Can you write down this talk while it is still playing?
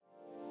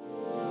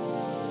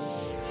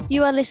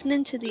You are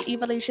listening to the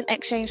Evolution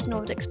Exchange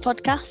Nordics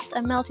podcast,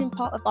 a melting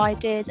pot of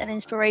ideas and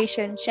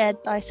inspiration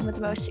shared by some of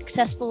the most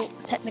successful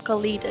technical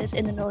leaders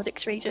in the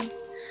Nordics region.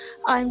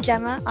 I'm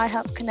Gemma, I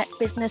help connect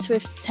business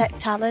with tech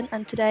talent,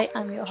 and today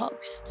I'm your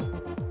host.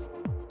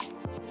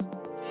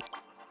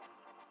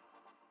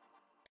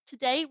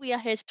 Today we are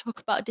here to talk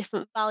about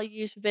different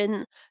values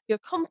within your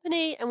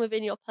company and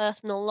within your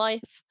personal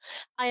life.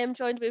 I am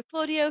joined with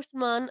Claudio,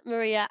 Saman,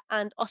 Maria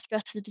and Oskar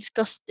to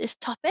discuss this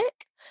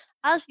topic.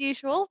 As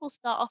usual, we'll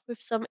start off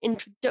with some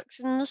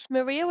introductions.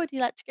 Maria, would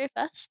you like to go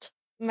first?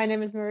 My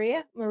name is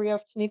Maria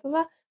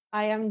Ovchinnikova.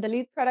 I am the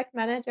lead product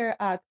manager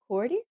at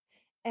Corti,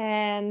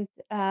 and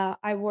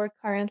I work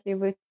currently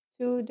with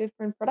two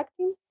different product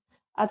teams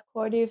at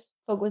Corti,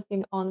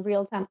 focusing on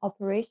real-time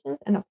operations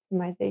and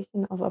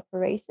optimization of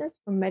operations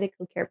for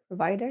medical care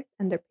providers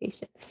and their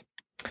patients.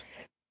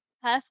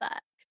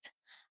 Perfect.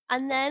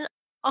 And then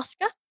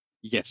Oskar?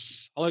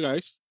 Yes. Hello,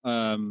 guys.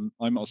 I'm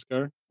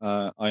Oskar.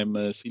 I'm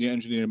a senior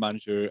engineering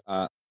manager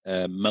at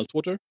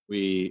Meltwater.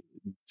 We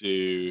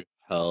do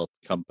help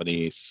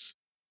companies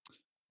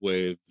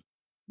with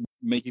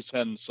making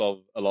sense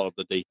of a lot of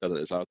the data that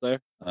is out there,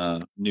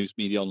 news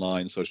media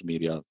online, social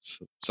media,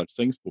 such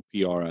things for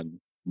PR and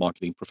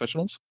marketing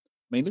professionals,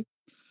 mainly.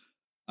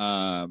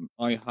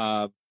 I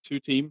have two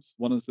teams.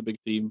 One is a big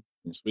team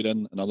in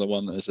Sweden. Another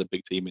one is a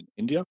big team in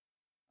India.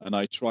 And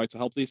I try to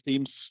help these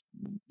teams,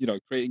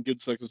 creating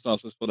good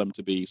circumstances for them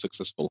to be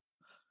successful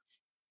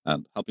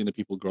and helping the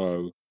people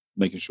grow,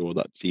 making sure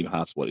that the team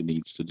has what it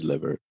needs to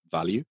deliver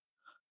value.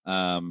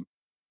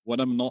 When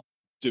I'm not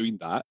doing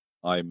that,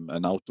 I'm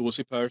an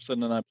outdoorsy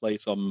person and I play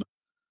some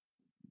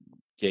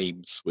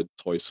games with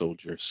toy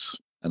soldiers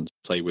and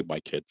play with my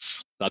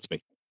kids. That's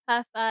me.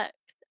 Perfect.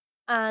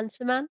 And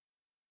Saman?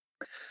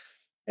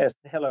 Yes,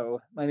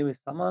 hello. My name is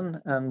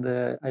Saman, and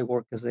I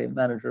work as a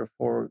manager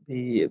for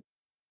the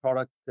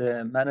product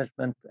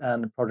management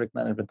and project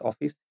management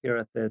office here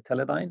at the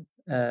Teledyne,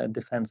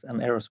 Defense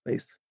and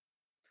Aerospace.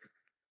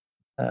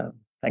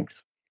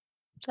 Thanks.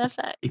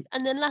 Perfect.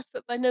 And then last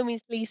but by no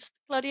means least,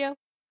 Claudio?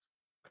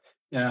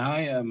 Yeah,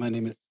 hi, my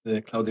name is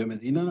Claudio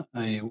Medina.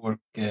 I work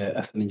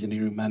as an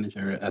engineering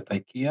manager at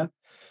IKEA.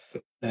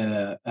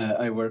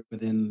 I work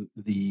within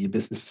the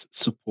business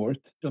support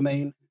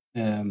domain,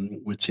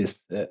 which is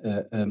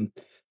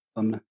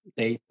some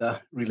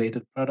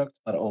data-related products,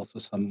 but also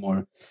some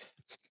more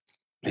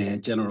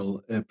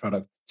general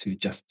products to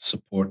just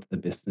support the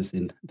business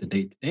in the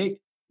day-to-day.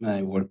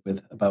 I work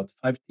with about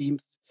 5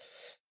 teams.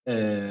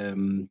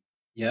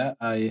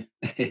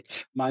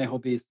 My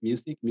hobby is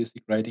music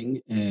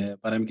writing,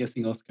 but I'm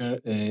guessing, Oskar,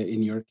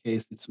 in your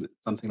case, it's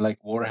something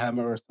like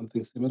Warhammer or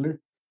something similar.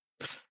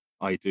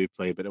 I do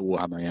play a bit of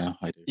Warhammer, yeah,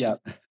 I do. Yeah,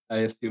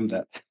 I assume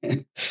that.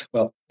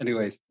 Well,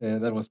 anyways,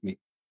 that was me.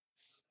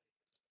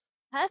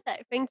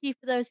 Perfect. Thank you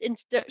for those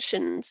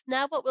introductions.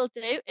 Now what we'll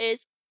do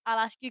is I'll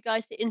ask you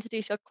guys to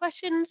introduce your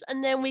questions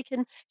and then we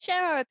can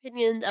share our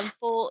opinions and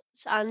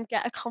thoughts and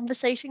get a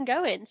conversation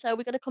going. So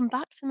we're going to come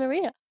back to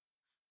Maria.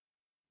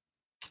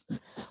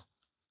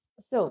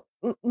 So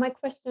my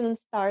question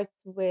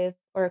starts with,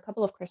 or a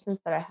couple of questions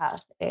that I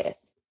have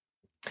is,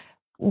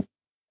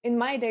 in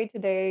my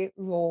day-to-day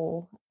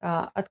role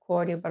at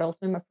Corti, but also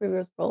in my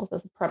previous roles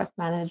as a product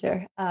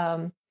manager,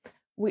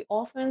 we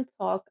often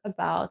talk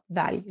about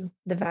value,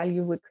 the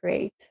value we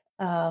create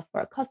for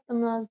our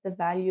customers, the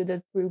value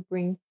that we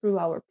bring through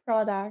our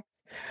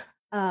products.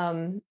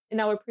 In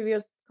our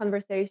previous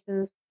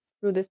conversations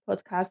through this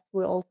podcast,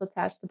 we also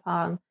touched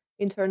upon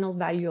internal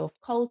value of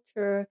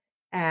culture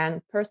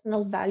and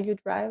personal value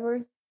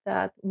drivers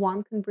that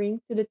one can bring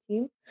to the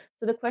team.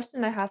 So the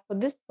question I have for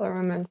this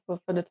forum and for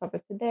the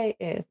topic today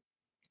is,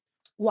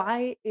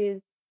 why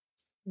is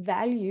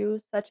value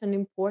such an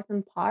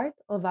important part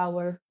of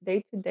our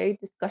day-to-day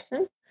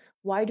discussion?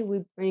 Why do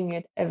we bring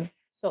it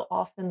so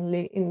often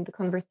in the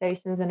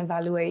conversations and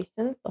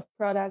evaluations of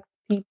products,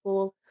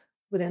 people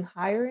within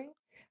hiring?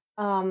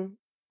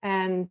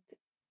 And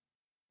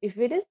if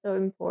it is so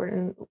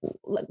important,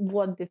 like,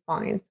 what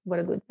defines what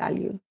a good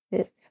value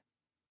is?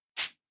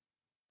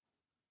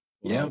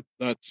 Well,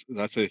 yeah,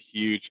 that's a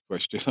huge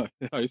question.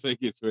 I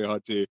think it's very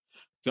hard to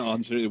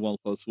answer it in one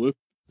fell swoop.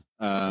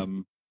 Yeah,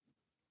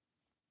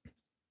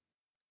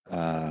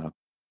 I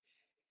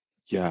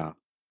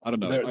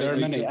don't know. There are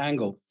many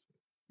angles.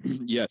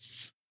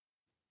 Yes,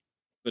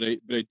 but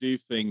I do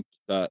think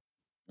that,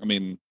 I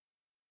mean,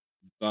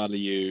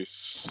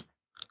 values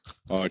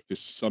are to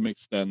some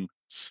extent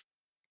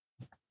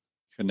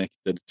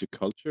connected to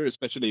culture,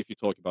 especially if you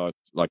talk about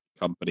like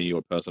company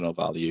or personal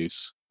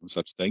values and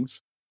such things.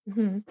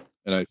 Mm-hmm.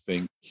 And I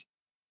think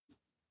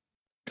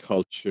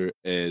culture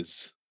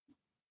is,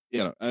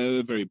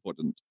 a very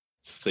important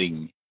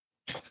thing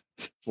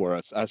for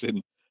us, as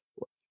in,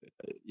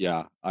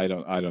 yeah, I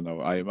don't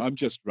know. I'm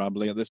just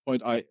rambling at this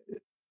point. I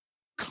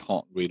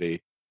can't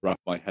really wrap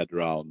my head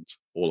around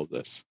all of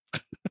this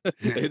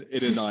in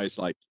a nice,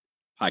 like,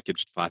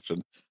 packaged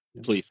fashion.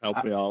 Please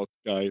help me out,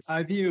 guys.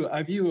 I view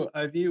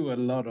a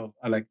lot of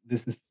like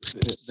this is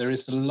there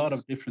is a lot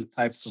of different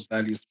types of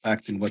values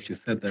packed in what you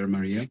said there,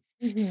 Maria.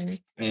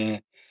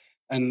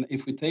 And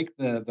if we take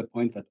the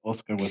point that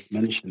Oskar was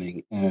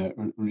mentioning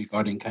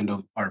regarding kind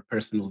of our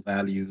personal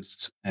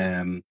values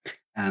and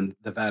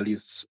the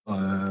values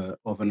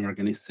of an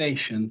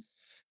organization,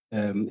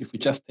 if we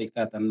just take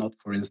that and not,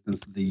 for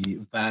instance, the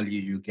value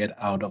you get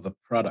out of a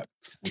product,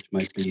 which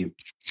might be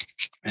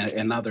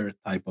another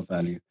type of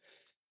value,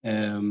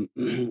 then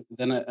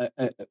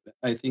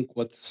I think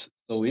what's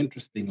so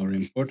interesting or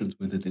important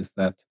with it is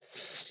that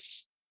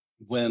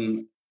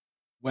when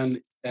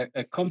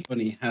a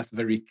company has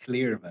very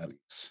clear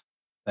values,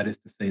 that is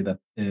to say that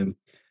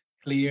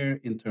clear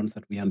in terms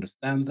that we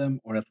understand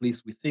them, or at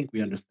least we think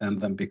we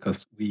understand them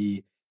because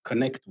we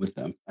connect with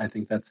them. I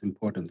think that's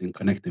important in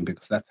connecting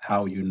because that's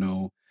how you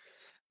know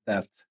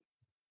that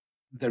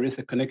there is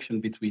a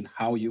connection between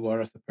how you are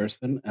as a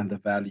person and the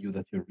value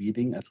that you're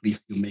reading. At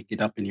least you make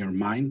it up in your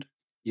mind,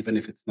 even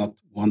if it's not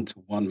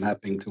one-to-one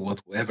mapping to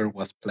whatever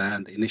was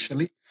planned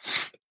initially.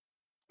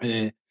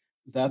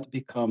 That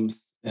becomes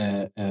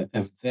a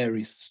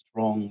very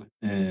strong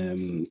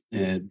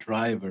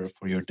driver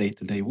for your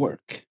day-to-day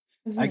work.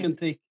 I can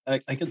take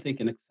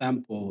an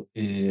example,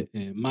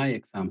 my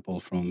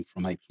example from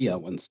IKEA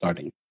when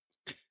starting.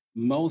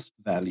 Most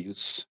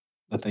values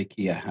that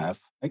IKEA have,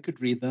 I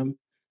could read them,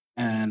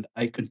 and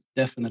I could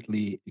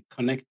definitely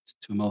connect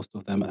to most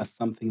of them as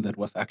something that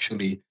was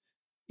actually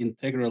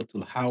integral to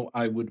how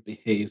I would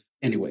behave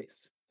anyways.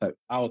 So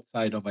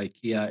outside of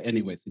IKEA,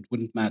 anyways, it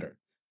wouldn't matter.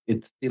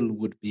 It still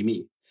would be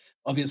me.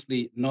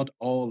 Obviously, not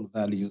all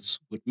values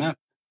would map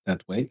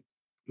that way,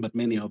 but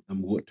many of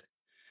them would.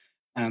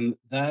 And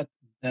that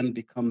then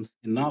becomes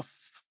enough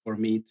for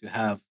me to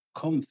have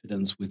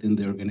confidence within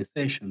the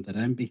organization that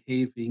I'm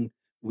behaving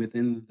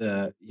within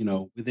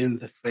within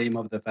the frame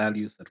of the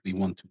values that we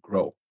want to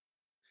grow.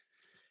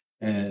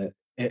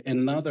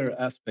 Another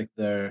aspect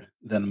there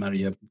then,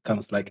 Maria,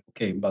 becomes like,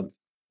 okay, but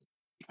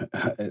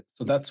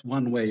so that's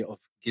one way of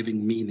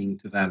giving meaning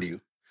to value.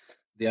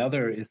 The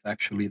other is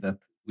actually that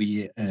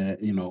we,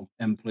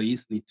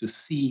 employees need to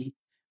see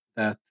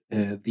that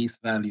these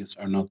values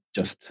are not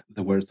just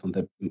the words on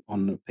the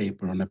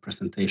paper on a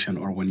presentation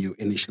or when you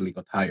initially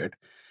got hired.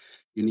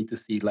 You need to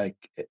see like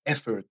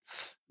efforts,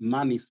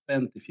 money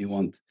spent, if you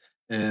want,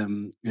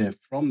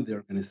 from the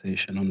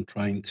organization on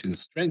trying to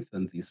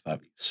strengthen these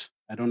values.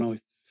 I don't know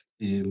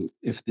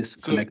if this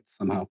connects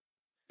somehow.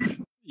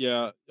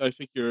 Yeah, I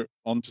think you're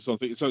onto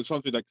something. So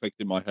something that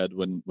clicked in my head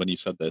when you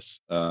said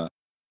this. So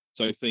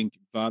I think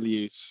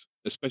values,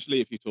 especially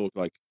if you talk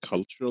like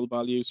cultural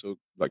values, or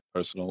like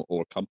personal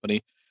or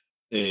company,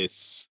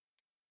 is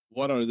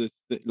what are the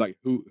like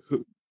who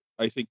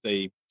I think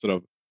they sort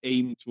of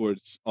aim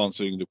towards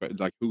answering the question,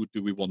 like who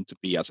do we want to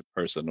be as a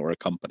person or a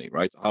company,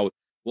 right?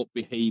 What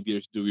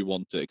behaviors do we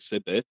want to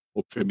exhibit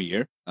or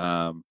premiere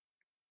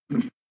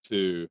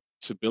to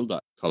build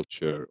that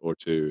culture, or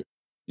to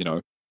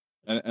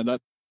and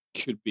that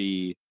could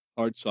be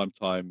hard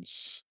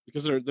sometimes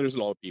because there's a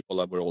lot of people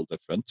and we're all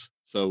different.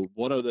 So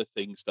what are the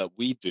things that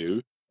we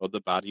do, or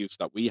the values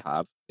that we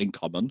have in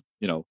common,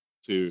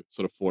 to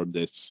sort of form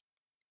this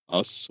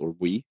us or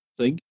we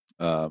thing?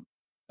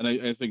 And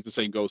I think the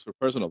same goes for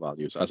personal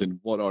values, as in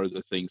what are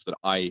the things that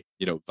I,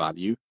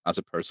 value as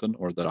a person,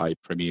 or that I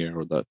premiere,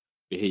 or the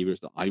behaviors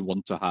that I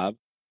want to have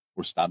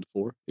or stand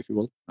for, if you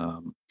will.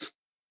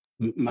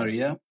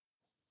 Maria?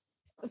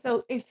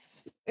 So if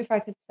I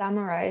could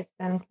summarize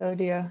then,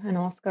 Claudio and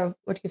Oskar,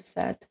 what you've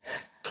said.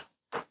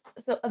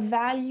 So a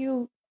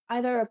value,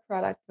 either a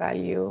product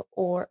value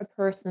or a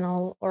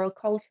personal or a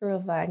cultural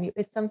value,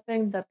 is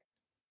something that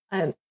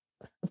a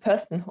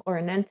person or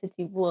an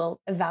entity will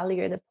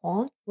evaluate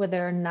upon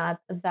whether or not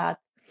that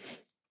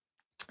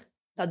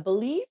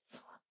belief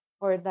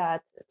or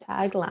that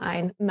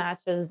tagline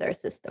matches their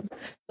system.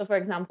 So for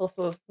example,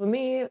 for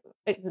me,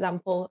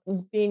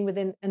 being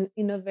within an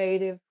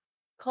innovative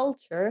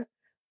culture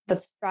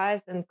that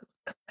strives and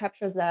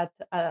captures that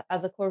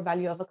as a core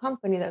value of a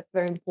company, that's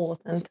very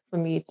important for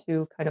me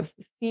to kind of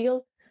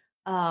feel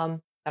that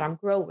I'm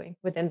growing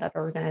within that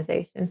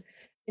organization.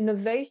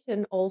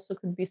 Innovation also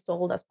could be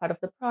sold as part of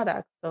the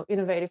product, so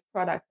innovative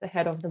products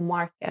ahead of the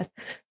market.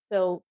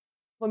 So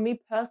for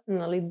me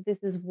personally,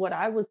 this is what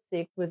I would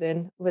seek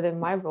within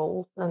my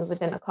roles and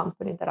within a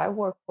company that I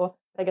work for.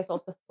 I guess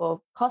also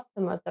for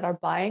customers that are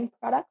buying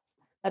products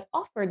that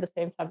offer the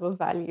same type of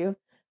value.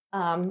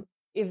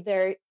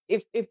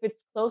 If it's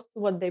close to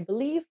what they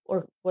believe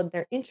or what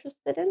they're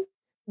interested in,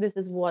 this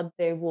is what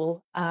they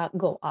will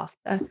go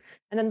after. And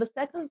then the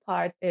second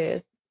part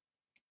is,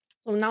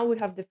 so now we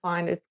have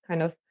defined it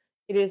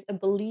is a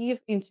belief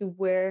into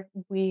where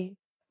we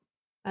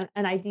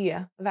an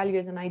idea. A value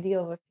is an idea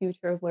of a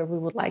future where we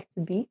would like to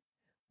be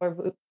or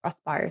we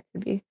aspire to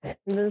be. And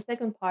then the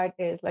second part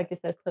is, like you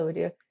said,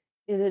 Claudio,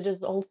 is it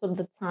just also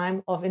the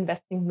time of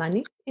investing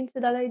money into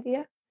that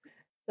idea?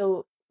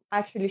 So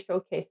actually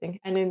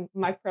showcasing, and in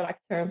my product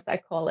terms, I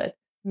call it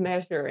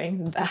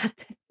measuring that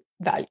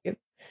value.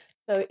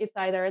 So it's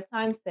either a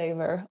time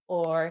saver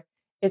or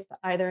it's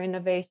either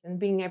innovation,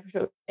 being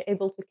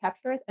able to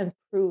capture it and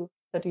prove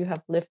that you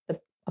have lived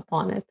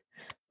upon it.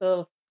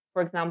 So,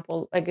 for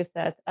example, like you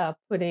said,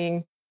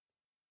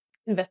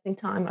 investing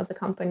time as a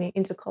company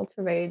into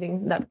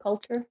cultivating that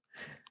culture,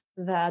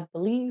 that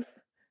belief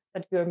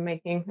that you're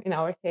making. In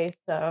our case,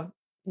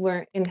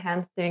 we're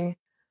enhancing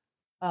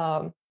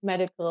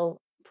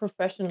medical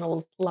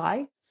professionals'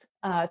 lives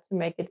to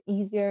make it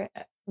easier,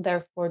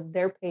 therefore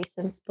their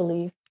patients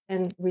believe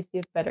and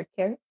receive better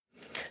care.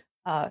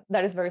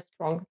 That is very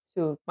strong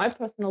to my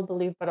personal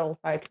belief, but also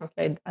I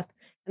translate that.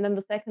 And then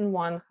the second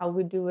one, how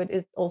we do it,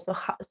 is also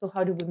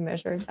how do we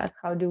measure that?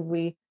 How do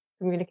we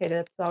communicate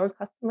it to our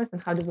customers,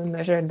 and how do we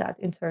measure that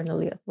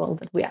internally as well,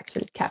 that we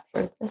actually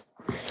capture this?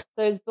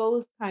 So it's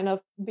both kind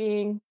of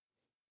being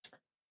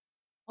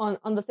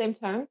on the same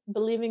terms,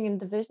 believing in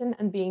the vision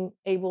and being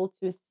able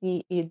to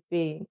see it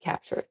being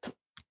captured.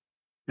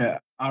 Yeah.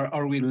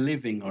 Are we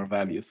living our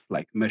values,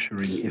 like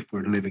measuring if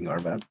we're living our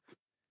values?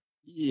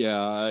 Yeah,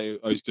 I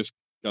was just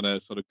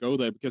gonna sort of go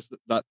there because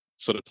that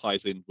sort of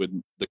ties in with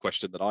the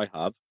question that I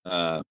have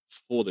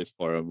for this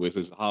forum, which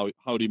is how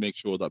do you make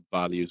sure that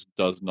values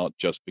does not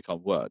just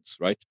become words,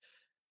 right?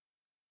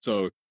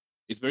 So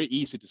it's very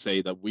easy to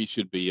say that we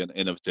should be an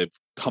innovative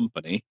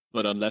company,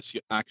 but unless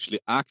you actually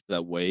act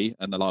that way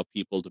and allow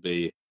people to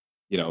be,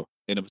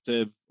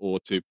 innovative, or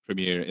to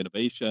premiere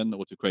innovation,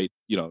 or to create,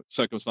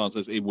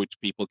 circumstances in which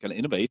people can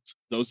innovate,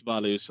 those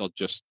values are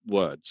just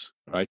words,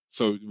 right?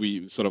 So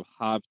we sort of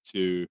have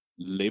to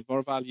live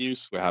our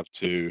values. We have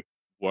to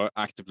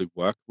actively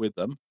work with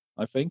them,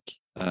 I think.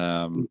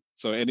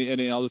 So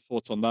any other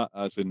thoughts on that,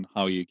 as in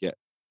how you get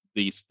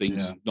these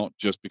things not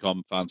just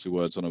become fancy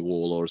words on a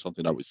wall or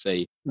something that we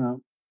say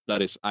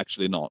that is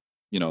actually not,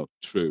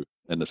 true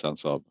in the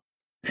sense of.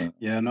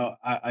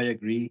 I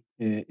agree.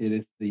 It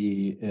is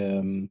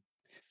the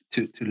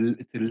to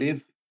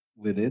live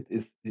with it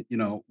is,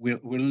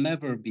 we'll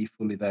never be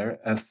fully there,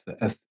 as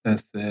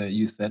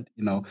you said.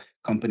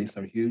 Companies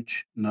are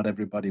huge. Not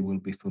everybody will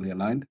be fully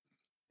aligned.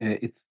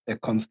 It's a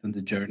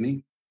constant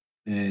journey.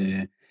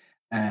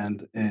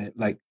 And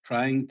like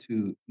trying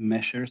to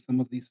measure some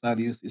of these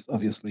values is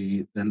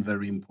obviously then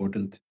very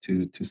important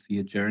to see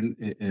a journey,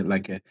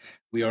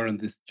 we are on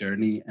this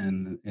journey,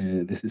 and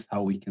this is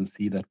how we can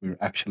see that we're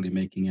actually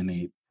making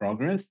any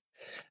progress.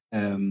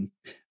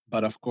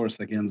 But of course,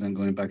 again, then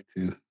going back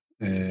to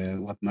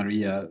what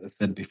Maria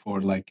said before,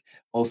 like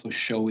also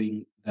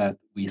showing that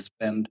we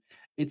spend,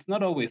 it's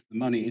not always the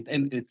money,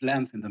 it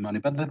lands in the money,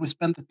 but that we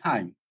spend the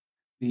time.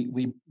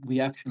 We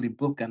actually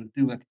book and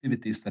do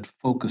activities that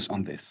focus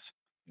on this.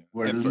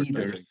 We're effort,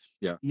 leaders.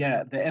 The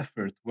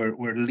effort.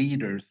 We're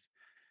leaders.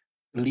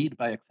 Lead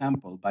by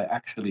example, by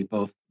actually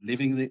both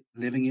living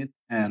it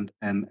and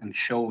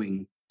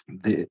showing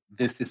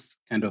this is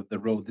kind of the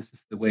road. This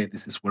is the way.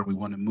 This is where we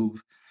want to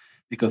move,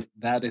 because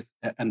that is,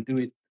 and do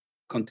it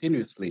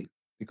continuously,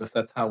 because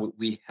that's how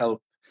we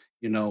help.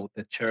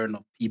 The churn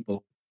of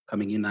people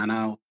coming in and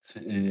out,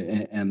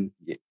 and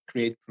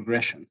create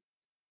progression,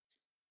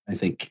 I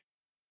think.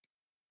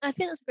 I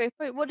think that's a great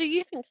point. What do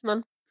you think,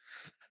 Saman?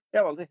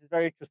 Yeah, well, this is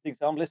very interesting.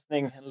 So I'm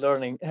listening and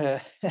learning.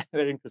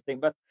 Very interesting.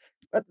 But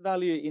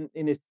value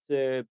in its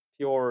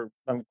pure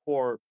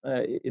core,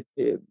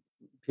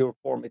 pure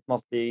form, it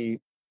must be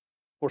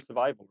for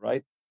survival,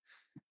 right?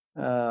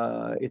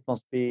 It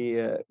must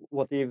be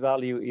what the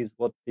value is,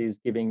 what is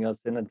giving us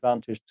an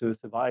advantage to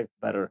survive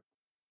better.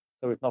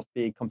 So it must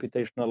be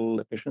computational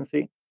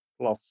efficiency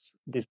plus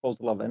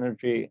disposal of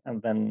energy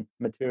and then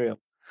material,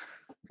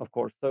 of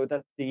course. So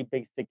that's the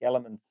basic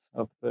elements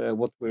of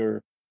what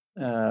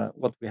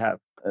we have,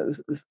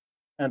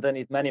 and then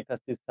it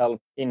manifests itself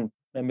in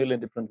a million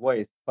different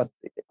ways. But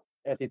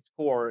at its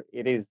core,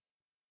 it is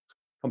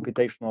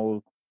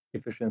computational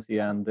efficiency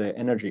and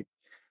energy.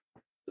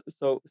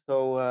 So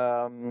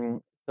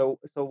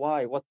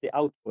why? What's the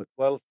output?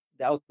 Well,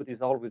 the output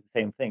is always the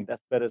same thing.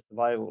 That's better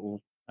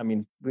survival. I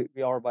mean,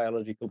 we are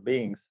biological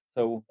beings,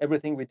 so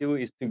everything we do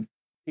is to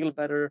feel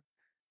better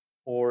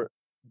or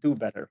do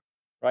better,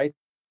 right?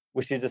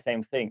 Which is the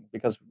same thing,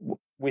 because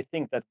we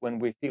think that when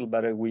we feel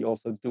better, we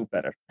also do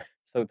better.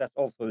 So that's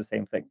also the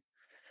same thing.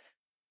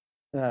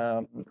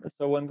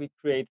 So when we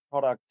create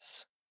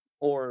products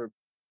or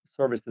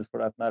services, for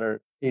that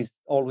matter, is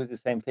always the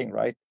same thing,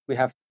 right?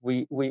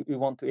 We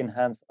want to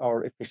enhance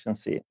our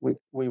efficiency.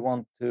 We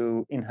want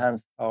to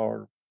enhance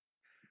our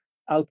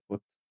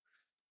output.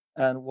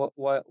 And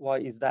why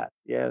is that?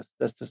 Yes,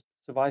 that's just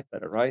survive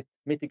better, right?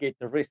 Mitigate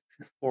the risk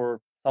for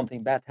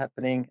something bad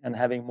happening and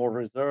having more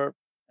reserve,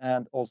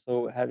 and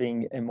also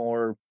having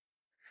more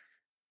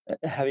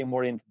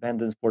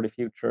independence for the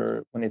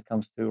future when it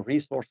comes to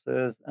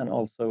resources and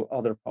also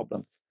other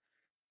problems.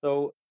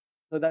 So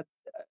that,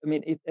 I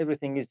mean,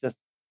 everything is just,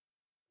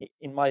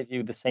 in my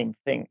view, the same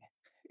thing.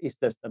 It's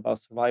just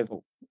about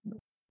survival,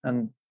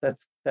 and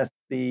that's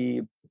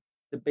the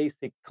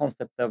basic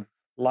concept of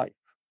life.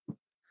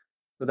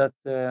 So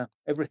that's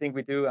everything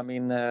we do. I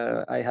mean,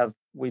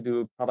 we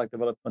do product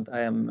development.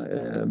 I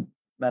am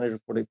manager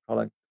for the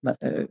product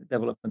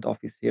development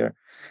office here,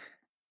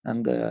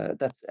 and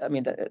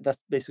that's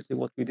basically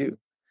what we do.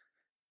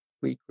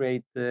 we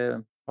create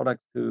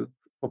products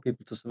for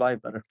people to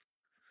survive better.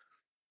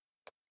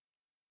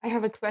 I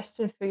have a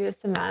question for you,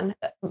 Saman,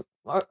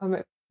 or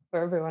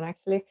for everyone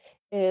actually,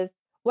 is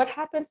what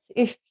happens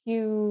if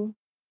you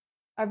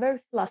are very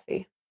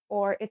fluffy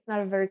or it's not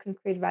a very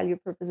concrete value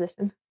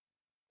proposition?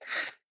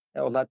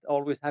 Well, that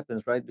always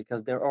happens, right?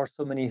 Because there are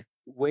so many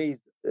ways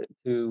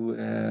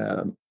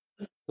to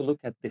look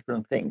at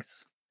different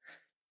things.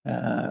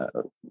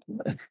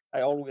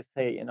 I always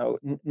say,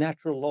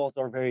 natural laws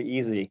are very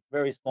easy,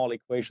 very small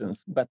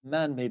equations, but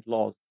man-made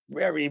laws,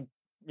 very,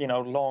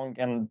 long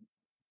and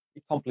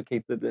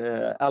complicated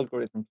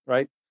algorithms,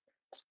 right?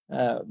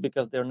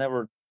 Because they're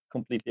never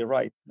completely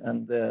right,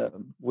 and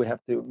we have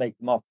to make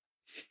them up.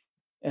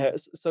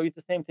 So it's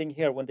the same thing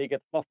here. When they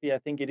get fluffy, I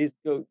think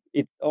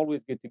it's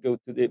always good to go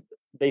to the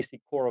basic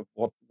core of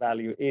what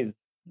value is,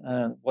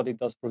 what it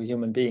does for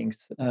human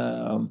beings.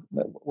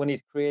 When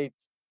it creates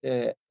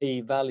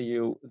a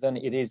value, then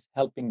it is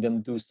helping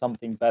them do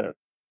something better,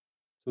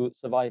 to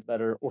survive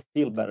better or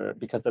feel better,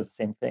 because that's the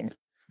same thing.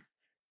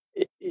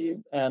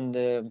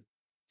 And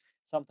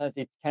sometimes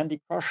it's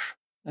Candy Crush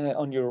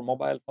on your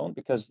mobile phone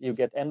because you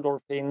get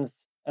endorphins,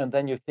 and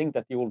then you think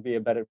that you will be a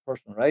better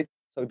person, right?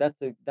 So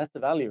that's a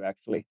value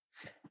actually.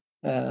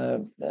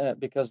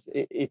 Because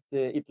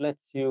it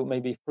lets you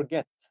maybe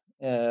forget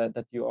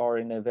that you are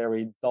in a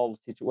very dull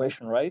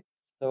situation, right?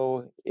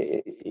 So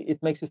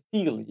it makes you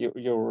feel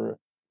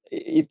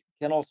it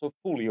can also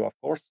fool you, of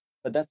course,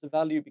 but that's the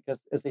value, because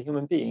as a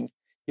human being,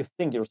 you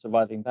think you're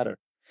surviving better.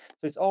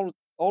 So it's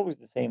always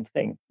the same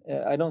thing.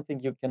 I don't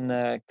think you can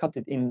cut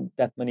it in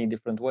that many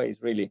different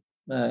ways, really.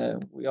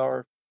 We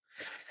are,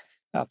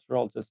 after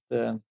all, just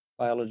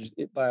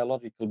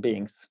biological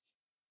beings.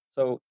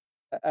 So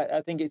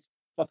I think it's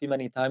fluffy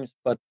many times,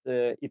 but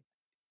at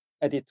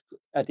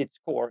its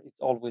core,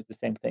 it's always the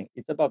same thing.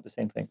 It's about the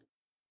same thing.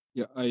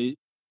 Yeah, I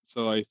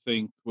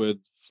think with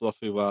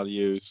fluffy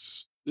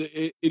values,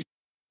 it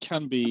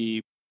can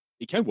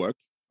work,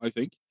 I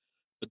think,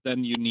 but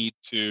then you need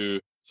to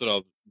sort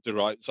of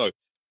derive. So,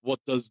 what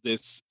does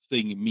this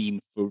thing mean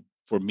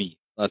for me?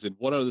 As in,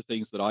 what are the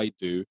things that I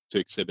do to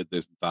exhibit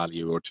this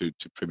value or to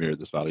premiere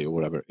this value or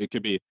whatever? It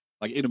could be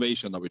like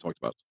innovation that we talked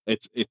about.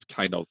 It's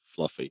kind of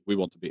fluffy. We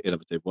want to be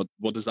innovative.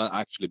 What does that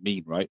actually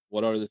mean, right?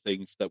 What are the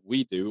things that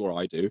we do or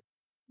I do,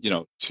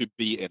 to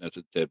be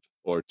innovative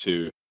or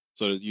to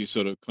so you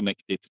sort of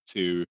connect it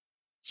to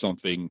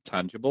something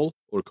tangible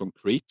or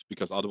concrete,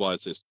 because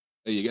otherwise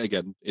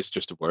it's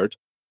just a word.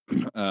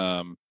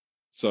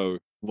 So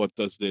what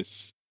does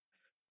this?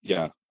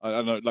 Yeah, I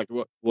don't know. Like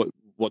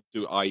what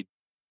do I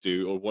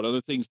do, or what are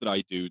the things that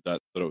I do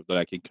that that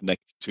I can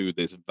connect to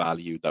this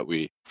value that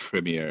we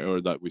premiere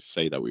or that we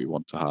say that we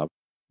want to have,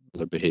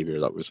 the behavior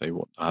that we say we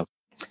want to have.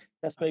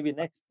 That's maybe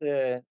next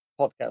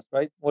podcast,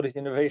 right? What is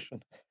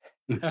innovation?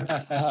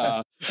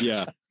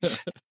 Yeah,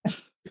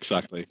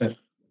 exactly.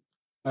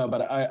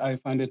 But I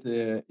find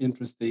it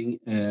interesting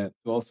to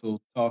also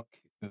talk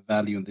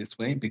value in this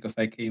way, because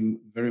I came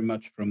very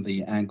much from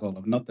the angle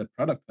of not the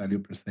product value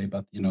per se,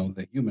 but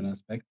the human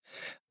aspect.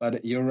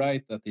 But you're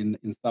right that in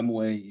some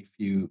way, if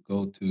you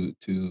go to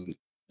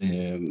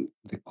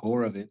the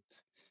core of it,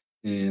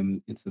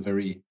 it's a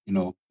very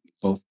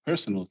both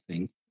personal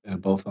thing,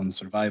 both on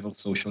survival,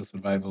 social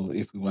survival,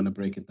 if we want to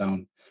break it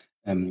down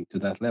to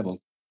that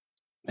level.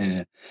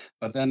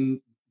 But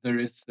then there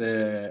is,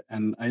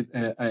 and I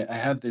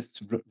have this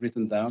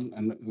written down,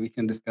 and we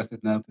can discuss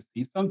it now to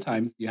see.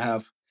 Sometimes you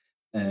have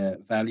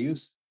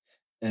values,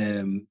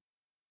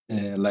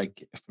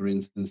 like for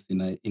instance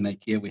in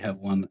IKEA we have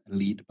one,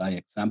 lead by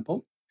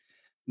example.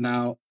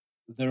 Now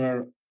there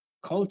are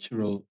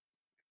cultural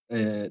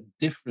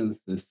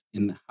differences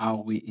in how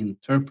we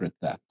interpret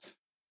that.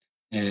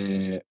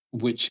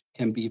 Which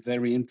can be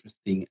very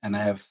interesting, and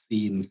I have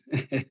seen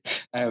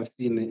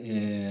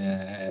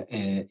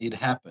it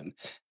happen.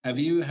 Have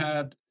you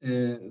had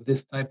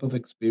this type of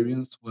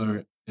experience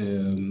where,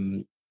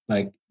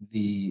 like,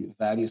 the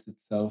values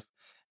itself,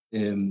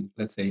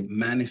 let's say,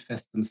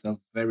 manifest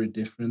themselves very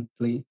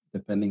differently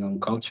depending on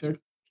culture?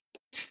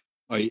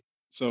 I've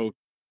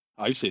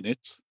seen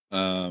it.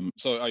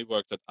 So I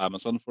worked at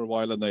Amazon for a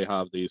while, and they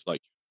have these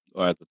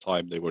at the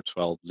time they were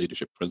 12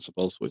 leadership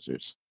principles, which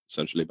is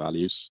essentially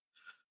values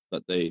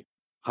that they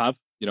have,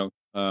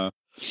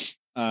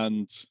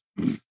 and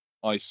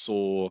I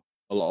saw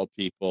a lot of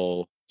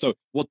people. So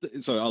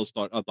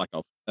I'll back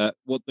off.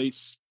 What they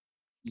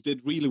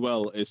did really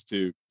well is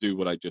to do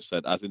what I just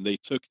said, as in they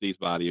took these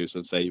values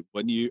and say,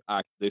 when you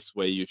act this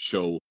way, you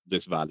show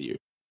this value.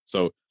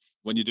 So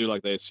when you do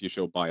like this, you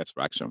show bias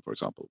for action, for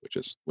example, which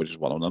is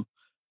one of them.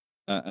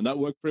 And that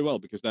worked pretty well,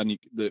 because then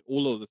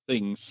all of the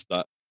things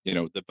that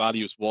the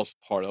values was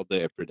part of the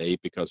everyday,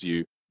 because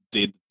you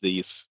did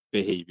these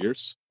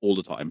behaviors all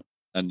the time,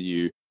 and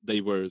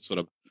they were sort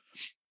of,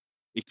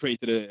 it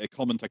created a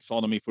common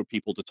taxonomy for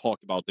people to talk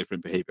about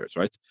different behaviors,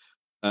 right?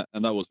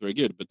 And that was very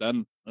good. But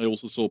then I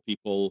also saw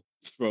people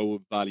throw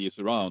values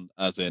around,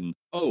 as in,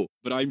 oh,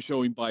 but I'm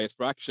showing bias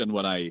for action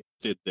when I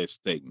did this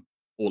thing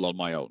all on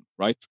my own,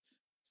 right?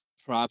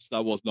 Perhaps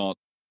that was not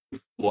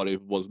what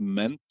it was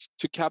meant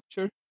to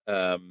capture.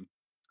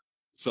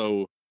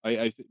 So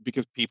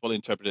because people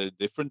interpreted it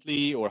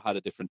differently or had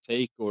a different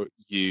take or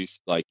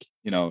used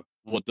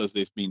what does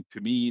this mean to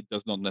me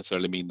does not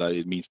necessarily mean that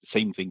it means the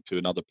same thing to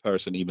another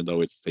person, even though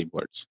it's the same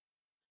words.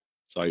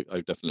 So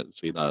I definitely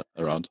see that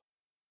around.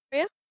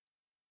 Yeah.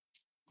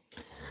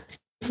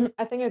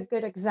 I think a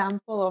good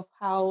example of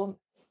how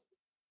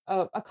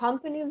a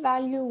company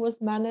value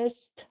was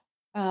managed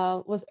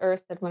was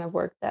Ørsted when I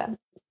worked there.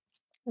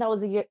 That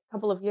was a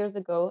couple of years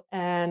ago,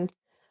 and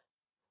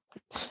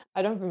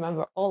I don't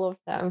remember all of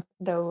them.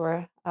 They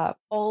were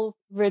all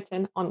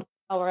written on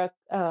our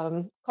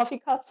coffee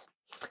cups,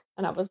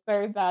 and I was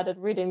very bad at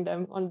reading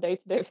them on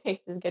day-to-day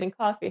basis, getting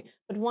coffee.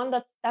 But one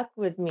that stuck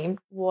with me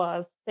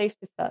was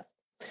safety first.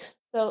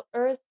 So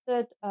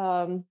Ørsted,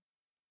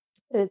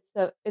 it's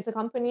a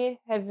company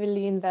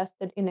heavily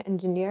invested in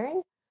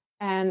engineering,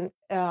 and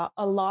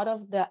a lot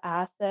of the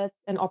assets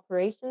and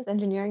operations,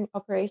 engineering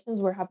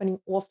operations, were happening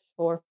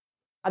offshore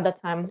at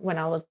that time when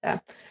I was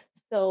there.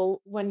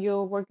 So when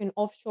you're working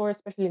offshore,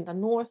 especially in the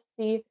North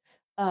Sea,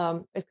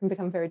 it can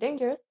become very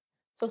dangerous.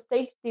 So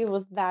safety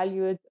was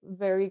valued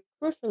very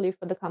crucially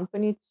for the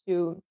company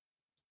to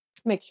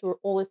make sure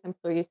all its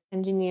employees,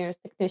 engineers,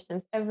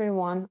 technicians,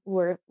 everyone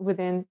were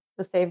within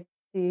the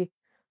safety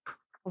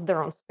of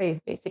their own space,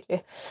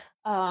 basically.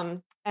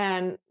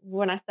 And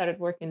when I started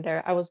working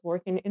there, I was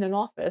working in an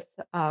office,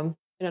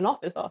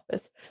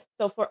 office.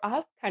 So for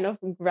us, kind of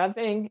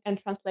grabbing and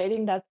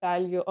translating that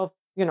value of,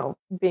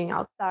 being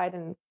outside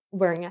and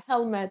wearing a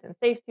helmet and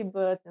safety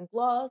boots and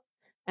gloves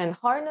and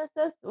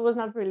harnesses was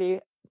not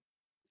really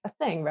a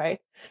thing,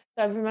 right?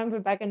 So I remember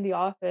back in the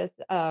office,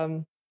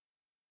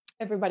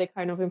 everybody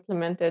kind of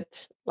implemented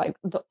like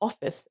the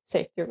office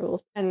safety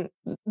rules. And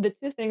the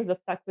two things that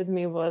stuck with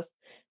me was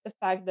the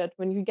fact that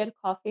when you get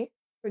coffee,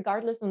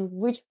 regardless on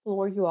which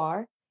floor you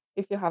are,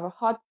 if you have a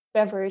hot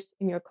beverage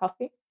in your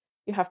coffee,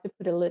 you have to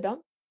put a lid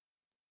on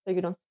so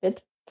you don't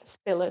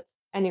spill it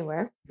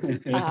anywhere.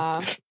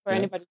 For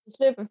anybody to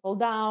slip and fall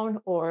down,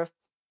 or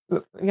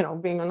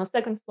being on a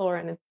second floor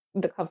and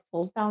the cup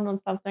falls down on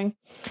something.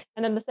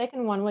 And then the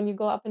second one, when you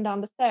go up and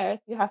down the stairs,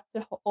 you have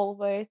to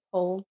always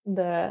hold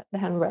the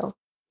handrail.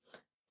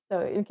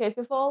 So in case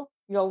you fall,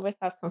 you always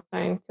have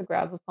something to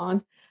grab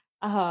upon.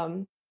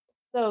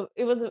 So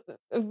it was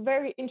a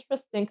very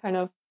interesting kind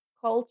of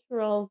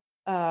cultural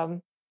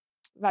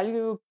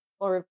value,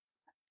 or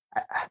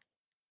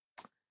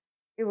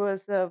it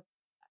was a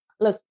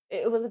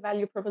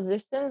value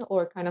proposition,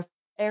 or kind of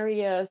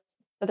areas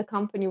that the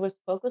company was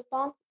focused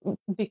on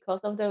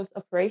because of those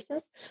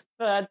operations.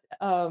 But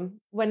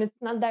when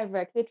it's not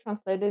directly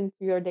translated into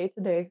your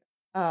day-to-day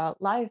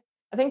life,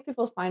 I think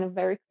people find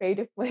very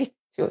creative ways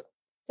to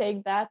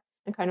take that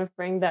and kind of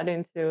bring that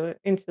into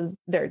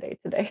their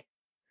day-to-day.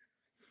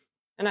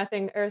 And I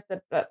think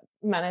Ørsted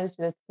managed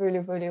it really,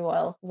 really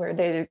well,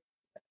 where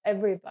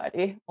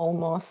everybody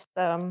almost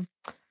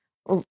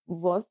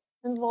was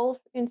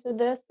involved into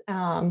this,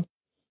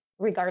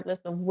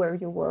 regardless of where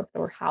you worked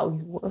or how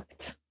you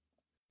worked.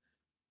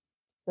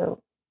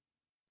 So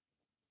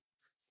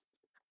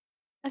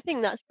I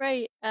think that's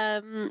great.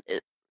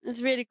 It's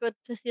really good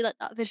to see like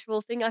that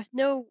visual thing. I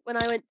know when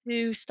I went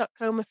to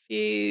Stockholm a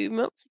few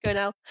months ago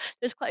now,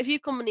 there's quite a few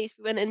companies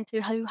we went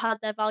into who had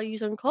their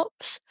values on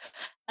cups,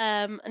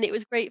 and it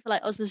was great for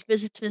like us as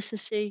visitors to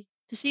see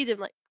them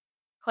like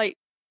quite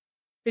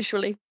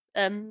visually.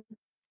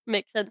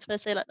 Makes sense when I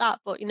say like that,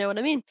 but you know what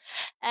I mean.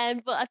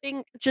 But I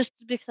think just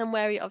because I'm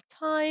wary of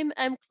time,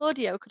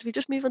 Claudio, could we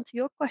just move on to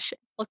your question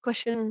or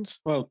questions?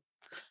 Well,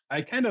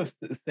 I kind of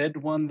said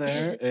one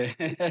there,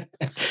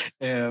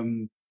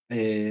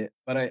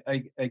 but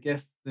I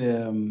guess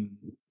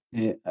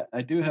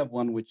I do have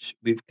one which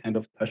we've kind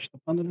of touched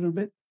upon a little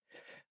bit.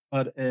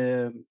 But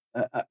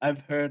I've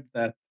heard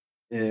that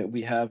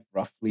we have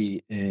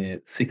roughly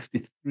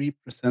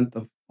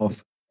 63%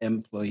 of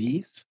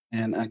employees,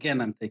 and again,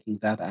 I'm taking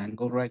that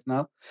angle right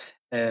now,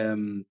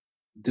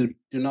 do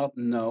not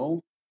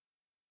know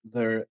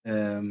their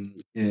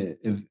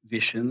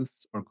visions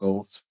or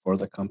goals for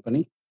the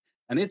company,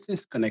 and it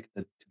is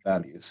connected to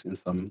values in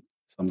some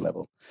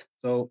level.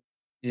 So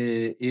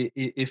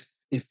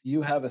if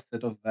you have a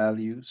set of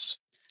values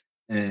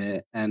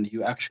and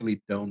you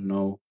actually don't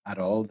know at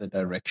all the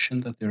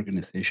direction that the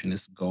organization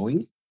is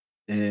going,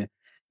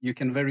 you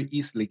can very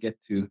easily get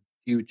to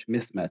huge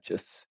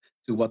mismatches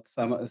to what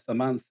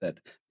Saman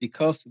said,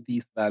 because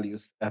these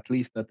values, at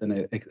least at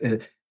an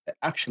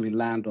actually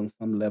land on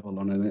some level,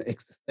 on an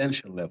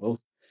existential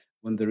level.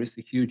 When there is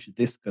a huge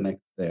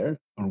disconnect there,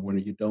 or when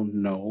you don't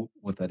know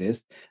what that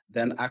is,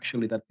 then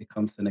actually that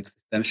becomes an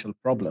existential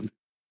problem,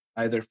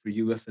 either for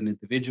you as an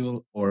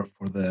individual or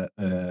for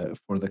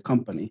the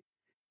company,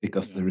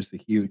 because there is a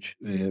huge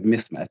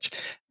mismatch.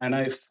 And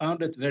I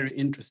found it very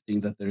interesting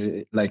that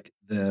there, like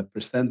the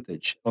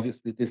percentage.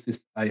 Obviously, this is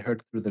I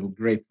heard through the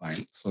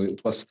grapevine, so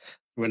it was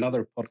through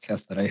another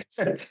podcast that I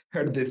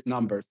heard this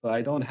number. So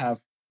I don't have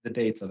the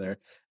data there,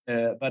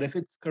 but if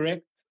it's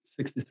correct,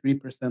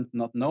 63%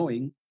 not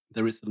knowing,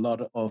 there is a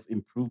lot of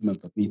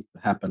improvement that needs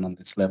to happen on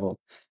this level.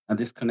 And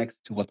this connects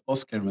to what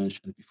Oskar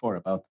mentioned before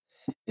about,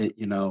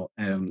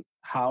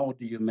 how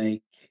do you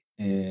make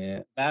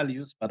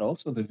values, but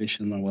also the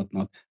vision and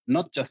whatnot,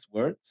 not just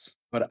words,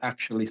 but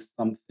actually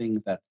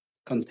something that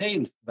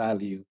contains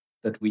value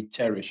that we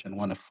cherish and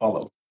want to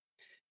follow.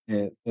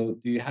 So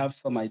do you have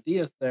some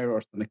ideas there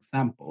or some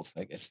examples,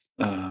 I guess?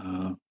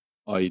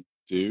 I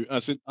do.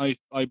 As in,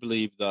 I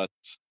believe that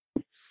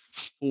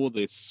for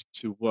this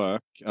to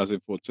work, as in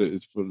for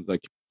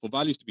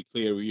values to be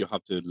clear, you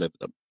have to live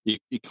them.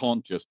 It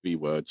can't just be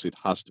words. It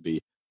has to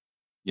be,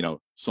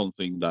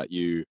 something that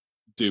you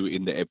do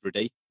in the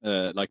everyday.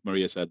 Like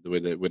Maria said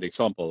with the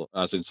example,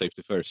 as in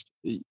safety first.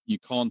 You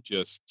can't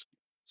just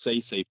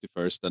say safety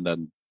first and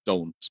then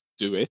don't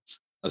do it.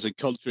 As in,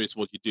 culture is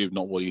what you do,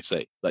 not what you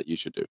say that you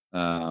should do.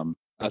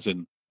 As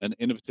in, an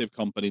innovative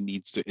company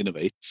needs to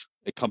innovate.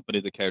 A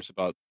company that cares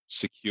about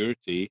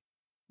security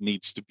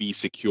needs to be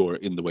secure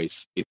in the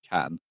ways it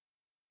can,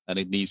 and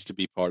it needs to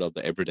be part of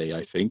the everyday,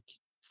 I think,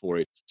 for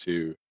it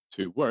to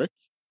work.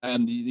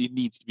 And it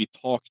needs to be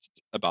talked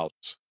about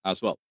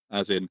as well,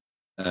 as in,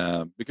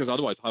 because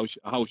otherwise,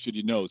 how should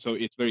you know? So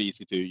it's very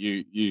easy to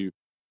you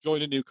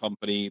join a new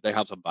company, they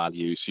have some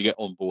values, you get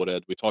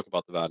onboarded, we talk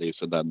about the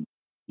values, and then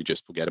you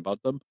just forget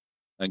about them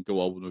and go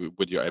on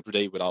with your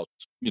everyday without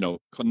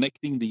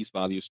connecting these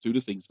values to the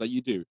things that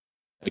you do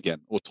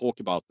again, or talk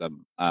about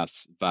them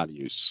as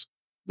values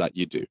that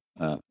you do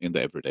in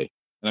the everyday.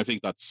 And I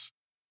think that's,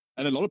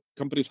 and a lot of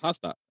companies has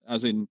that,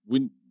 as in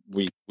we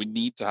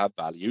need to have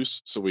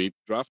values, so we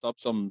draft up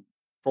some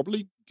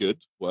probably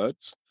good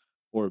words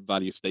or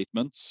value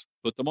statements,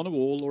 put them on a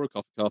wall or a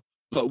coffee cup,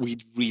 but we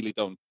really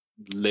don't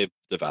live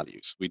the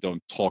values. We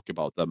don't talk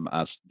about them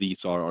as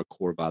these are our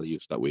core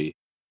values that we,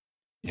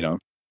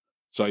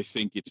 so I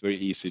think it's very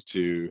easy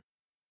to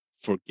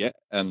forget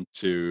and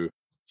to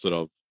sort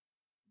of,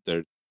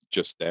 they're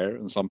just there,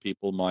 and some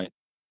people might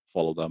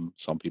follow them,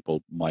 some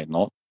people might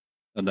not,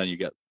 and then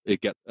it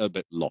get a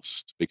bit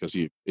lost because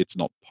it's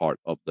not part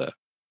of the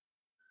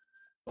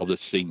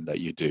thing that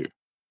you do.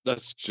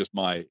 That's just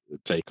my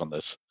take on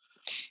this.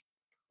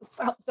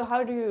 So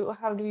how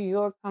do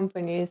your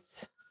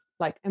companies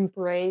like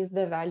embrace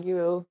the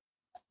value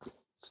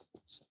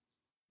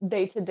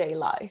day-to-day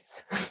life?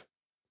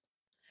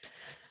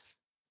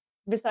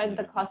 Besides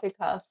the coffee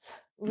cups,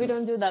 we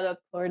don't do that at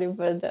Corti,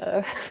 but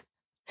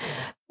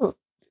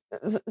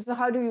so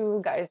how do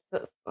you guys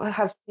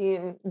have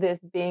seen this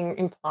being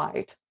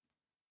implied?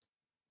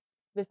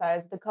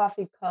 Besides the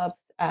coffee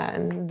cups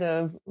and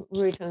the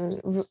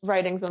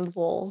writings on the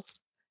walls,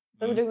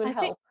 does it even I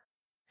think help?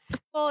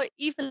 for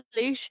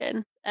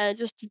evolution,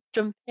 just to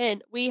jump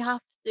in, we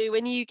have to,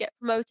 when you get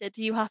promoted,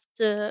 you have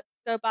to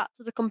go back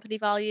to the company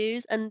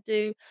values and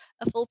do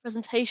a full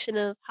presentation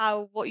of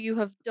how what you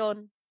have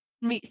done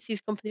meets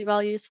these company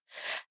values.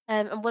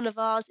 And one of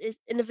ours is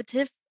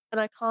innovative,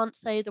 and I can't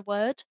say the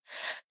word.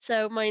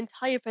 So my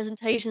entire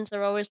presentations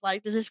are always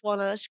like, there's this one,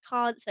 and I just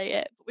can't say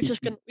it, but we're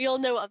just gonna, we all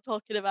know what I'm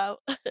talking about.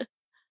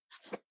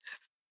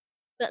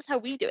 That's how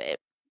we do it.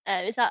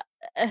 Is that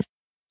a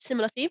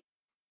similar theme?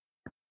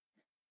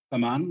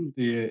 Saman,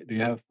 do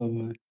you have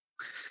some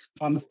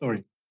fun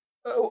story?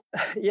 Oh,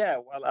 yeah.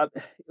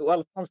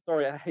 Well, fun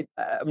story.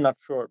 I'm not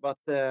sure, but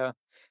I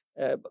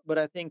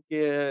think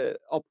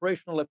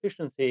operational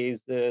efficiency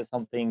is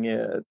something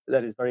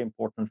that is very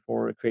important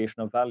for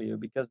creation of value,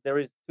 because there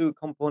is two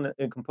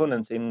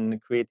components in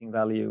creating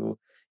value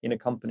in a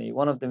company.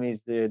 One of them is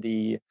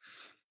the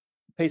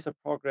pace of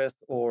progress,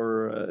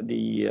 or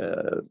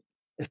the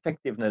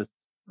effectiveness,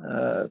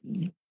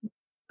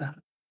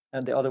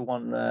 and the other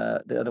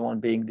one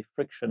being the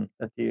friction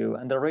that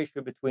and the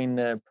ratio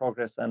between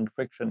progress and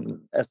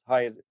friction, as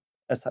high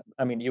as,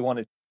 I mean, you want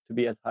it to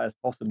be as high as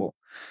possible.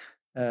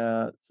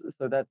 So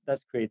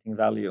that's creating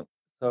value.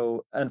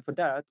 So, and for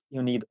that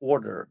you need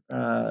order,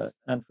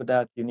 and for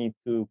that you need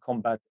to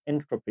combat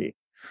entropy,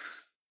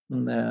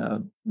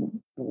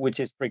 which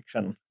is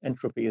friction.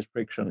 Entropy is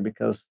friction,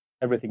 because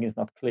everything is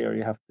not clear.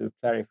 You have to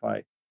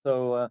clarify.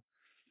 So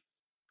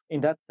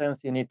in that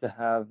sense, you need to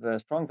have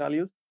strong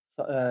values.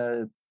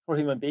 For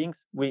human beings,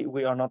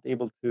 we are not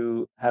able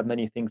to have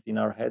many things in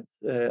our heads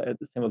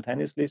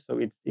simultaneously. So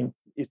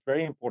it's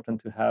very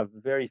important to have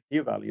very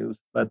few values,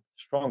 but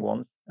strong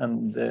ones,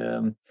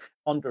 and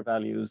under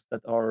values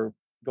that are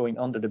going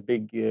under the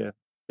big,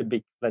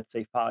 let's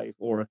say 5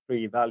 or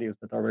 3 values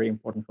that are very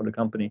important for the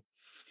company.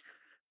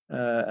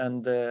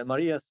 And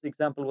Maria's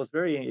example was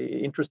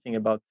very interesting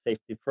about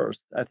safety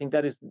first. I think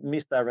that is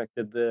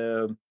misdirected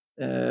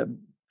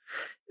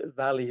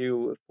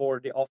value for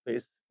the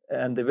office,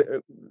 and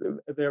a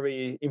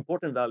very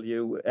important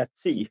value at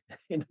sea,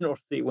 in the North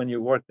Sea, when you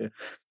work there.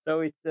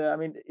 So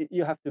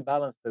you have to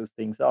balance those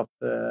things up,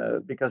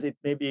 because it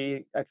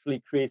maybe actually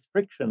creates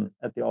friction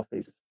at the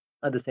office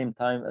at the same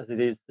time as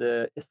it is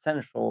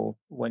essential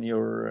when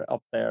you're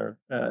up there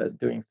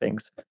doing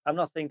things. I'm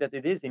not saying that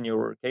it is in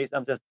your case.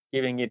 I'm just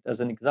giving it as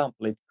an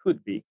example. It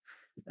could be.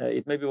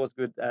 It maybe was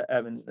good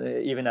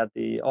even at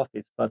the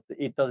office, but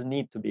it doesn't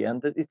need to be.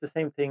 And it's the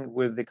same thing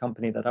with the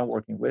company that I'm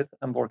working with.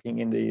 I'm working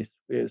in the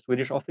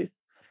Swedish office,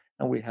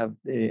 and we have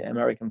the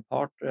American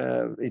part.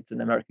 It's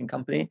an American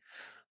company.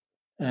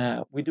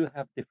 We do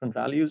have different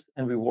values,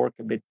 and we work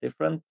a bit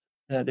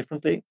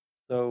differently.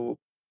 So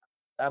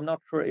I'm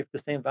not sure if the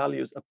same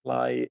values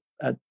apply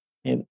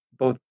in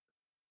both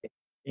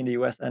in the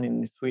US and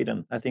in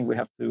Sweden. I think we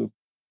have to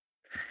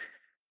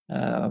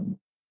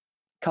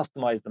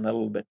customize them a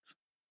little bit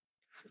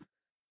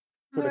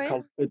for the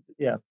culture.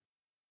 Yeah.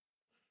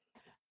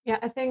 Yeah,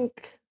 I think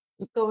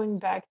going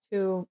back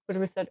to what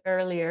we said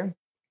earlier,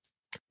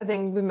 I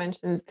think we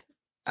mentioned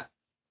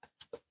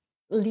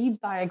lead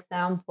by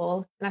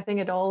example, and I think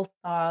it all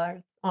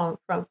starts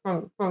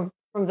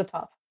from the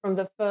top, from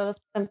the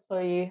first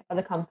employee of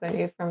the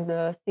company, from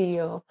the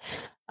CEO.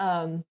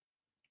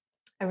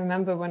 I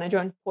remember when I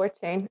joined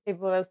Fortchain, it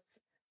was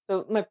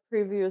so my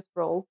previous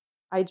role.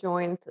 I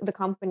joined the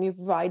company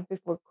right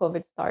before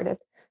COVID started,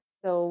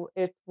 so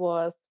it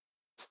was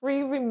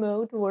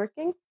pre-remote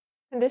working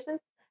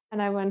conditions,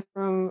 and I went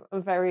from a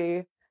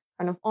very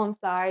kind of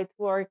on-site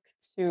work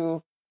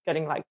to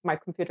getting like my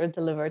computer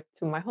delivered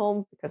to my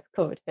home because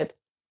COVID hit,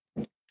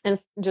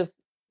 and just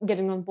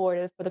getting on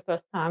board for the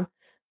first time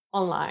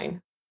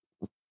online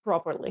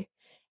properly.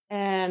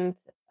 And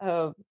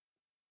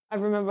I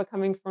remember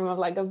coming from a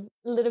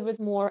little bit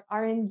more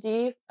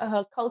R&D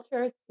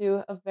culture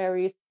to a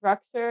very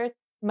structured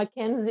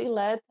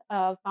McKinsey-led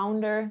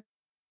founder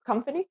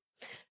company.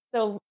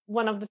 So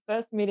one of the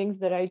first meetings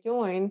that I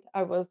joined,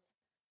 it was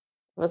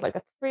like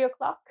at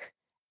 3:00,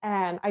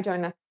 and I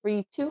joined at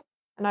 3:02.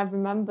 And I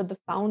remember the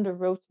founder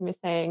wrote to me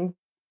saying,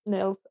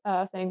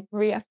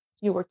 Maria,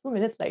 you were 2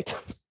 minutes late.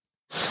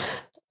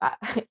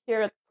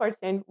 Here at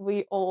Fortchain,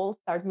 we all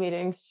start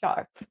meeting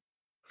sharp.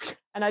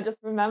 And I just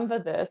remember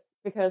this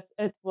because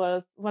it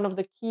was one of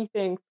the key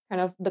things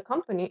kind of the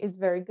company is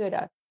very good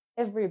at.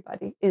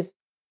 Everybody is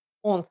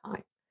on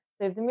time.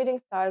 So if the meeting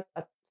starts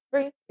at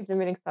 3, if the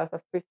meeting starts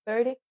at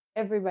 3:30,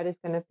 everybody's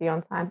going to be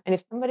on time. And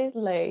if somebody's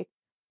late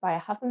by a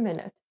half a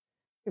minute,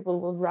 people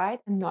will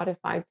write and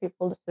notify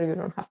people so you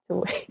don't have to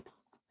wait.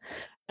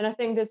 And I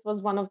think this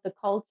was one of the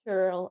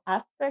cultural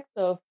aspects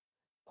of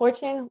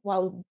Fortchain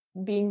while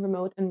being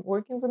remote and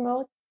working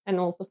remote, and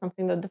also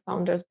something that the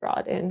founders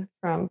brought in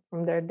from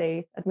their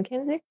days at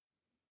McKinsey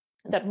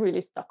that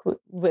really stuck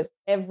with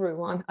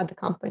everyone at the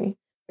company,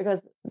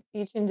 because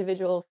each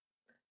individual,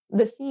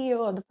 the CEO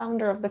or the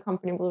founder of the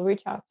company will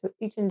reach out to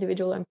each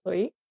individual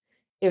employee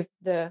if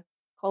the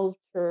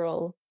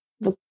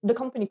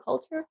company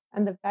culture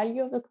and the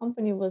value of the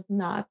company was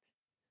not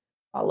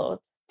followed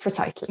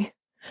precisely.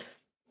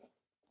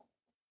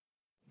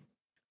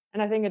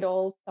 And I think it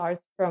all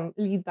starts from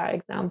lead by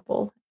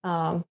example,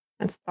 and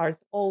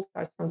all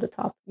starts from the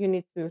top. You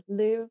need to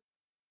live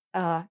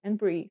and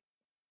breathe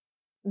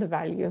the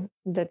value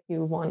that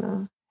you want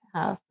to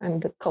have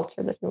and the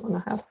culture that you want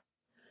to have.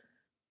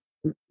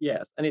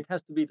 Yes, and it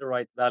has to be the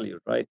right value,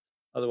 right?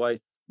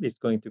 Otherwise, it's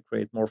going to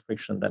create more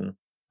friction than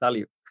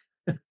value.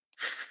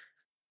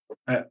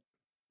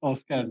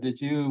 Oskar,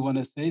 did you want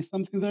to say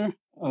something there?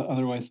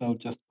 Otherwise,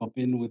 I'll just pop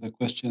in with a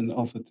question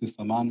also to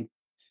Saman.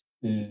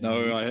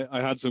 No,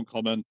 I had some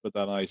comment, but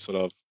then I sort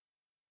of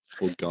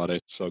forgot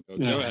it. So go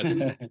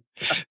ahead.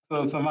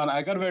 So, Saman,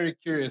 I got very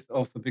curious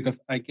also because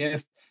I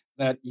guess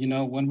that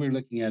when we're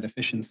looking at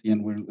efficiency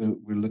and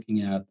we're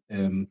looking at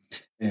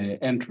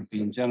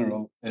entropy in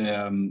general,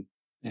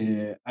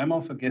 I'm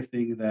also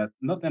guessing that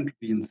not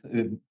entropy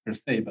per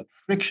se, but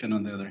friction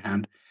on the other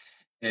hand,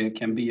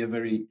 can be a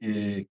very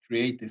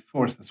creative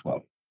force as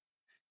well.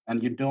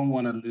 And you don't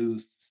want to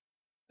lose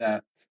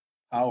that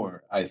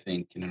power, I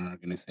think, in an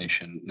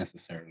organization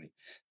necessarily.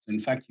 So in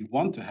fact, you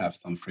want to have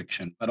some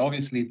friction, but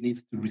obviously it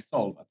needs to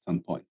resolve at some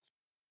point.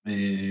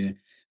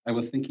 I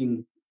was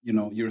thinking,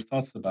 your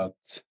thoughts about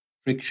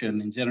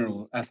friction in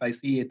general, as I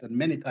see it, and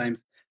many times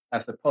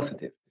as a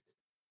positive.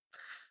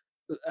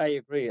 I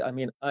agree. I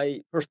mean,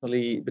 I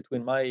personally,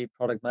 between my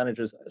product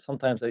managers,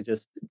 sometimes I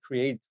just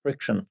create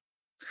friction.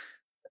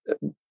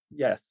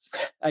 Yes,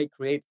 I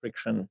create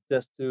friction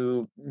just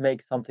to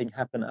make something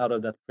happen out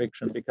of that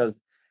friction, because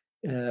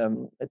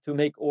to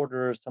make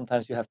orders,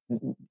 sometimes you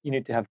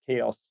need to have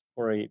chaos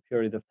for a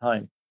period of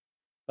time,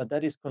 but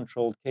that is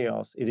controlled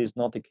chaos. It is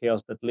not a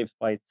chaos that lives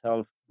by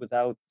itself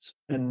without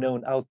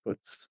unknown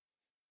outputs.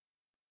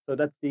 So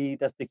that's the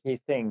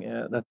key thing.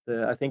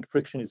 I think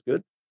friction is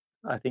good.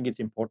 I think it's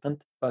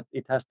important, but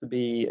it has to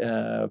be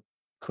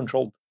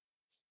controlled.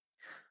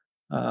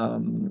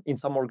 In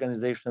some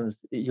organizations,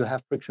 you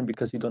have friction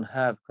because you don't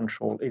have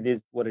control. It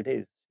is what it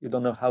is. You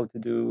don't know how to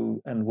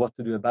do and what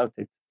to do about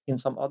it. In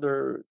some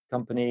other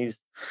companies,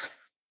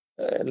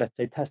 let's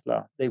say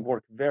Tesla, they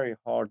work very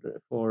hard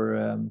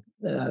for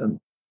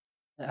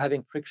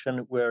having friction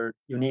where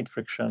you need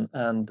friction,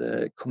 and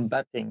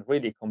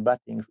really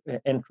combating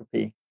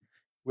entropy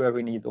where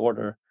we need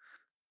order.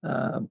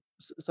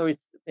 So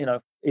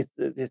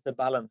it's a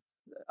balance.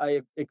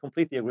 I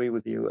completely agree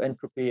with you.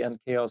 Entropy and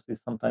chaos is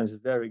sometimes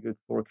very good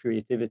for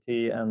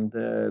creativity and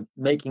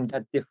making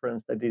that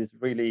difference that is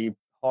really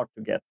hard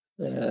to get.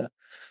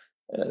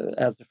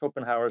 As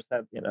Schopenhauer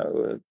said,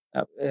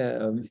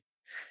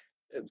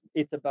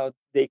 it's about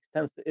the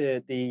extent.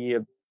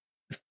 The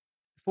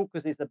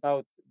focus is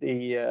about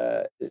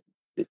the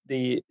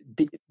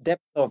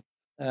depth of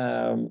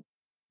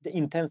the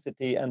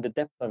intensity and the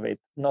depth of it,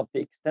 not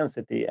the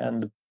extensity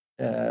and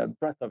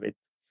breadth of it.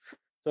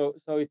 So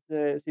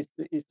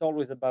it's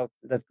always about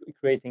that,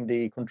 creating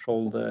the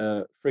controlled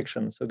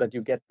friction so that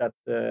you get that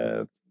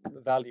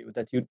value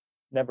that you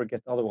never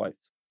get otherwise.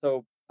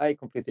 So I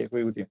completely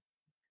agree with you.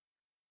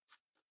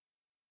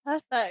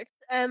 Perfect.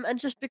 And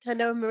just because I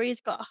know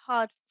Marie's got a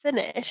hard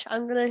finish,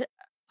 I'm gonna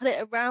put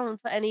it around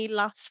for any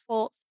last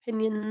thoughts,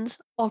 opinions,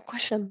 or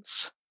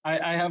questions.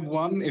 I have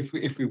one if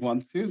we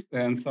want to.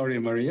 And sorry,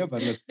 Maria,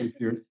 but let's see if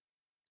you're.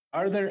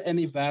 Are there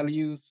any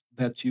values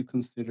that you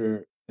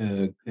consider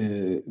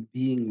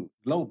being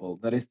global?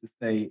 That is to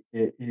say,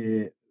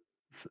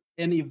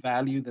 any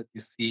value that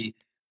you see,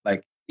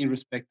 like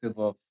irrespective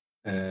of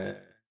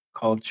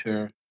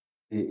culture,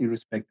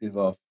 irrespective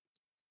of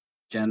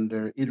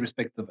gender,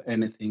 irrespective of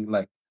anything,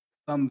 like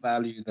some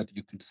value that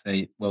you could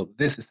say, well,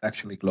 this is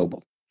actually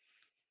global?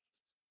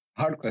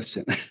 Hard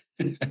question.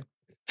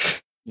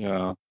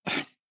 Yeah,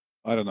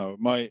 I don't know.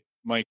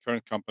 My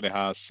current company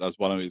has as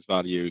one of its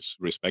values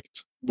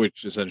respect,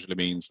 which essentially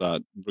means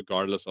that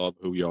regardless of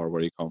who you are,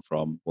 where you come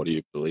from, what do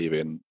you believe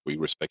in, we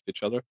respect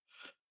each other.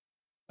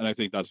 And I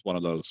think that's one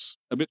of those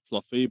a bit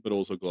fluffy, but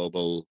also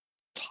global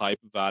type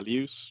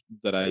values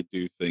that I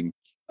do think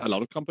a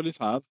lot of companies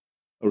have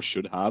or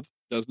should have.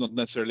 Does not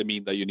necessarily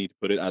mean that you need to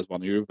put it as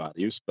one of your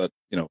values, but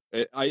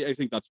I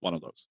think that's one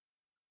of those.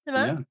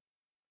 Saman?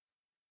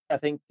 Yeah. I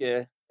think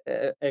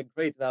a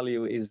great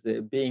value is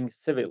being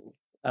civil.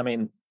 I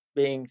mean,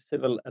 being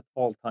civil at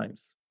all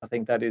times. I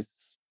think that is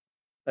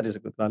a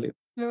good value.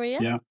 Maria?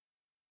 Yeah.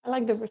 I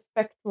like the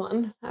respect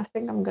one. I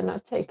think I'm gonna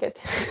take it.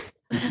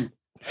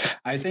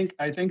 I think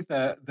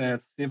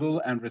that civil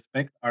and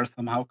respect are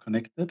somehow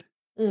connected.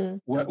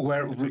 Where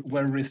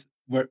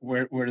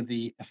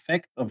the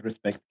effect of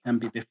respect can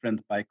be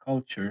different by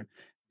culture,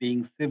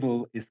 being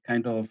civil is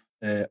kind of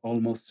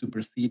almost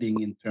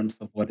superseding in terms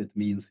of what it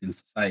means in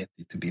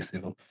society to be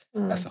civil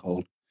as a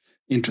whole.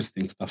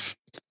 Interesting stuff.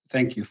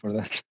 Thank you for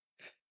that.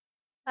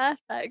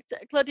 Perfect.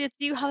 Claudia,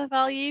 do you have a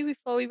value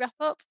before we wrap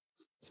up?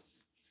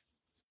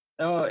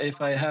 Oh,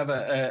 if I have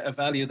a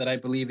value that I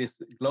believe is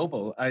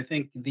global, I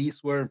think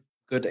these were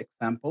good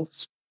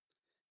examples.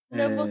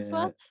 No more to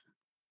add?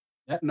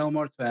 Yeah, no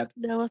more to add.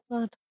 No more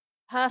to add.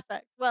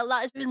 Perfect. Well,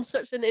 that has been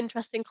such an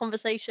interesting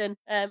conversation.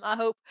 I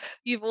hope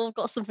you've all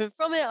got something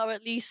from it, or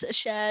at least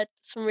shared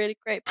some really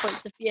great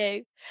points of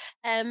view.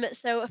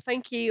 So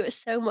thank you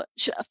so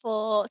much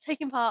for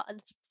taking part,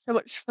 and so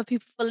much for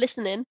people for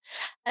listening.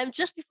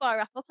 Just before I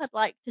wrap up, I'd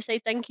like to say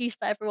thank you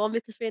for everyone,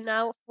 because we're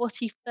now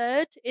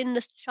 43rd in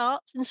the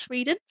charts in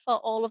Sweden for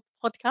all of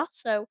the podcasts.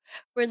 So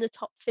we're in the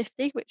top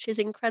 50, which is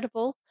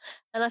incredible.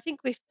 And I think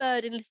we're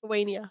 3rd in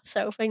Lithuania.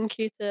 So thank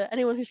you to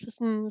anyone who's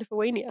listening in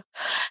Lithuania.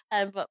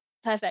 But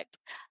perfect.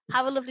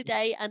 Have a lovely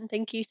day, and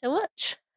thank you so much.